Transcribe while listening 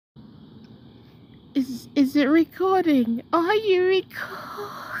Is it recording? Are you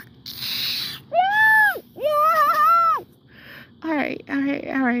recording? Alright,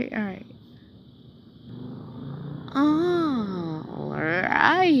 Alright,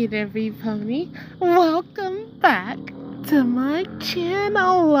 everybody. Welcome back to my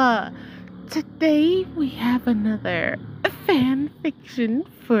channel. Today we have another fan fiction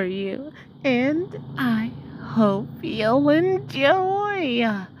for you, and I hope you'll enjoy.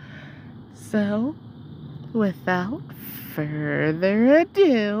 So, without further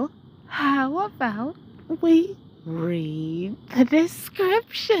ado, how about we read the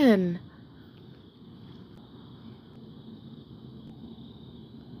description?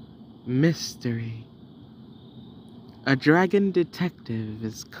 Mystery. A dragon detective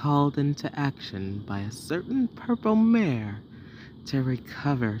is called into action by a certain purple mare to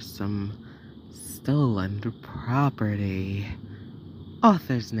recover some stolen property.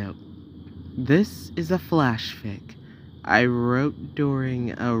 Author's note. This is a Flash-Fic I wrote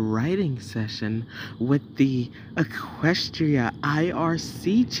during a writing session with the Equestria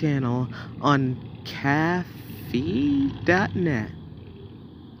IRC channel on Cafe.net.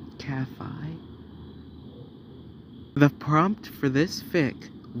 Cafe. The prompt for this fic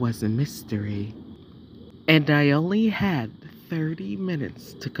was a mystery, and I only had 30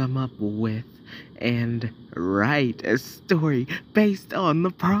 minutes to come up with and write a story based on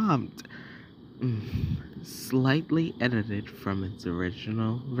the prompt. Slightly edited from its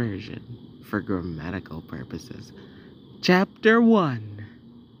original version for grammatical purposes. Chapter 1.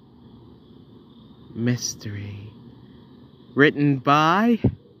 Mystery. Written by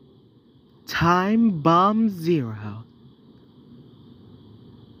Time Bomb Zero.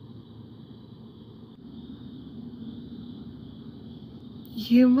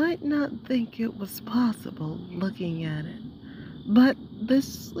 You might not think it was possible looking at it, but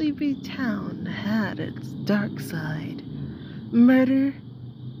this sleepy town had its dark side. Murder,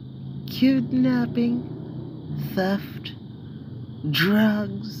 kidnapping, theft,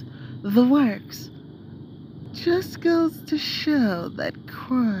 drugs, the works. Just goes to show that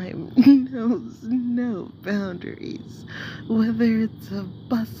crime knows no boundaries, whether it's a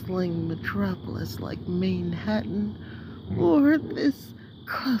bustling metropolis like Manhattan or this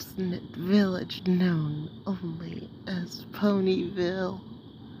close-knit village known only as Ponyville.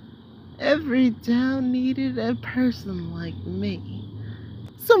 Every town needed a person like me,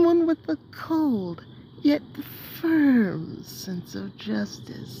 someone with a cold yet firm sense of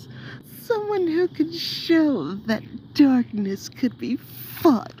justice, someone who could show that darkness could be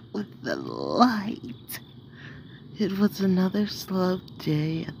fought with the light. It was another slow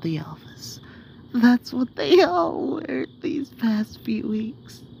day at the office. That's what they all were these past few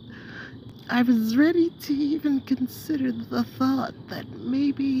weeks. I was ready to even consider the thought that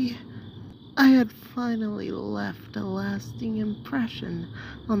maybe I had finally left a lasting impression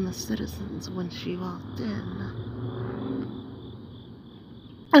on the citizens when she walked in.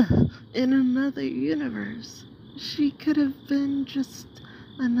 In another universe, she could have been just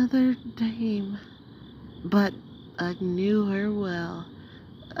another dame. But I knew her well.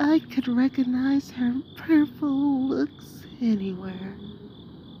 I could recognize her purple looks anywhere.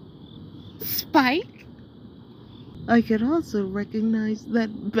 Spike? I could also recognize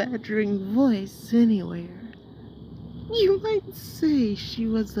that badgering voice anywhere. You might say she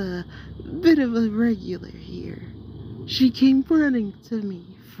was a bit of a regular here. She came running to me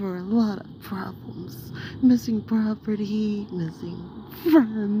for a lot of problems. Missing property, missing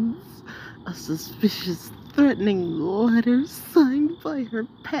friends, a suspicious, threatening letter signed by her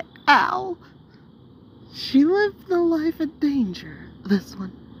pet owl. She lived the life of danger, this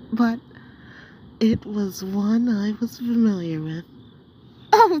one, but it was one I was familiar with.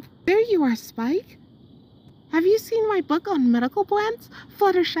 Oh, there you are, Spike. Have you seen my book on medical plants?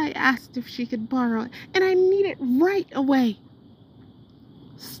 Fluttershy asked if she could borrow it, and I need it right away.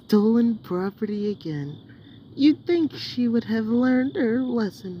 Stolen property again. You'd think she would have learned her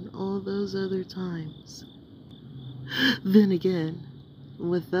lesson all those other times. Then again,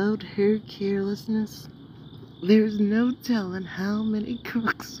 without her carelessness, there's no telling how many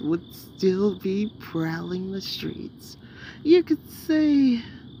crooks would still be prowling the streets. You could say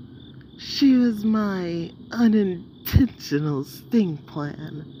she was my unintentional sting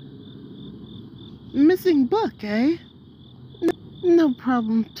plan. Missing book, eh? No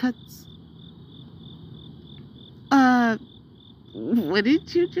problem, Toots. What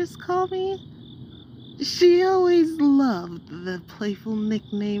did you just call me? She always loved the playful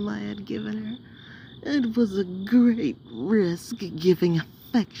nickname I had given her. It was a great risk giving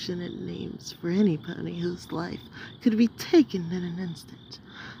affectionate names for any pony whose life could be taken in an instant.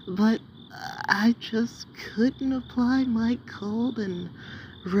 But I just couldn't apply my cold and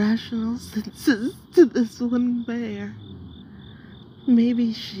rational senses to this one bear.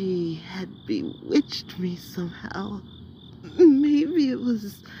 Maybe she had bewitched me somehow. Maybe it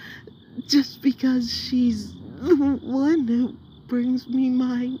was just because she's the one who brings me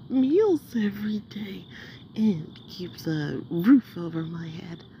my meals every day and keeps a roof over my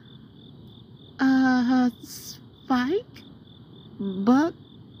head. Spike? Buck?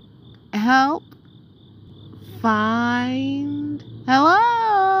 Help? Find?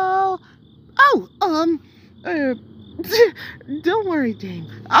 Hello? Oh, don't worry, Dame.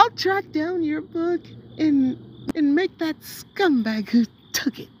 I'll track down your book and make that scumbag who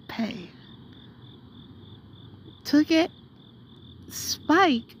took it pay. Took it?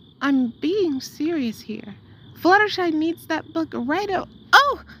 Spike, I'm being serious here. Fluttershy needs that book right out.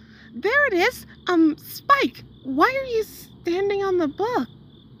 Oh, there it is. Spike, why are you standing on the book?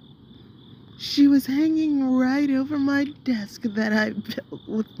 She was hanging right over my desk that I built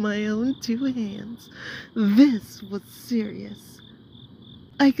with my own 2 hands. This was serious.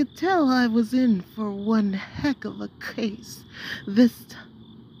 I could tell I was in for one heck of a case this time.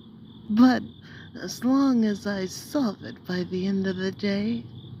 But as long as I solve it by the end of the day,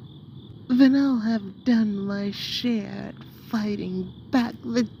 then I'll have done my share at fighting back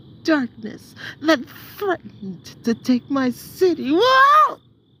the darkness that threatened to take my city. Whoa!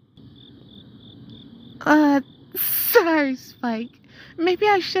 Sorry, Spike. Maybe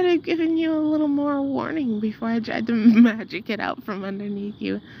I should have given you a little more warning before I tried to magic it out from underneath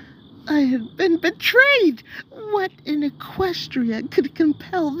you. I had been betrayed! What in Equestria could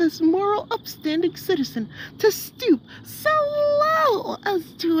compel this moral, upstanding citizen to stoop so low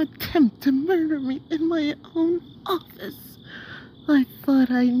as to attempt to murder me in my own office? I thought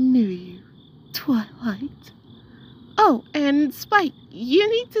I knew you, Twilight. Oh, and Spike, you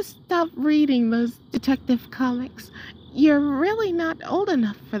need to stop reading those detective comics. You're really not old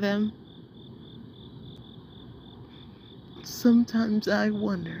enough for them. Sometimes I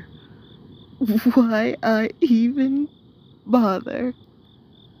wonder why I even bother.